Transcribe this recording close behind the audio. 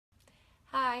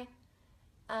Hi,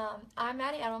 I'm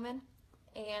Maddie Eddleman,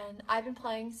 and I've been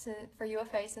playing for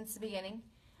UFA since the beginning.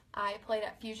 I played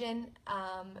at Fusion,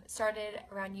 started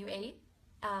around U8,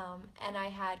 and I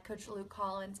had Coach Luke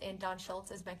Collins and Don Schultz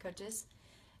as my coaches.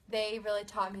 They really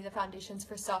taught me the foundations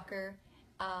for soccer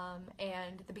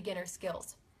and the beginner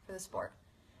skills for the sport.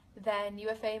 Then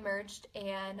UFA merged,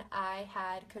 and I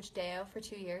had Coach Deo for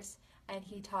 2 years, and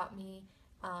he taught me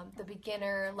the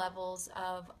beginner levels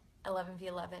of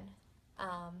 11v11.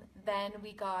 Then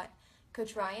we got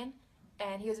Coach Ryan,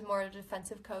 and he was more a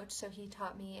defensive coach, so he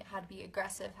taught me how to be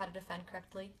aggressive, how to defend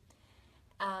correctly.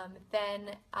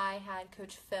 Then I had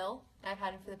Coach Phil. I've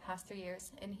had him for the past 3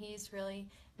 years, and he's really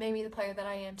made me the player that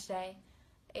I am today.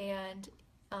 And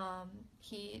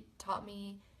he taught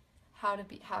me how to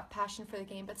have passion for the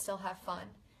game but still have fun.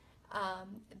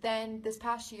 Then this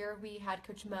past year we had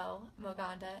Coach Mo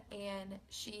Ganda, and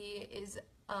she is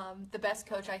the best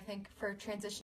coach I think for transition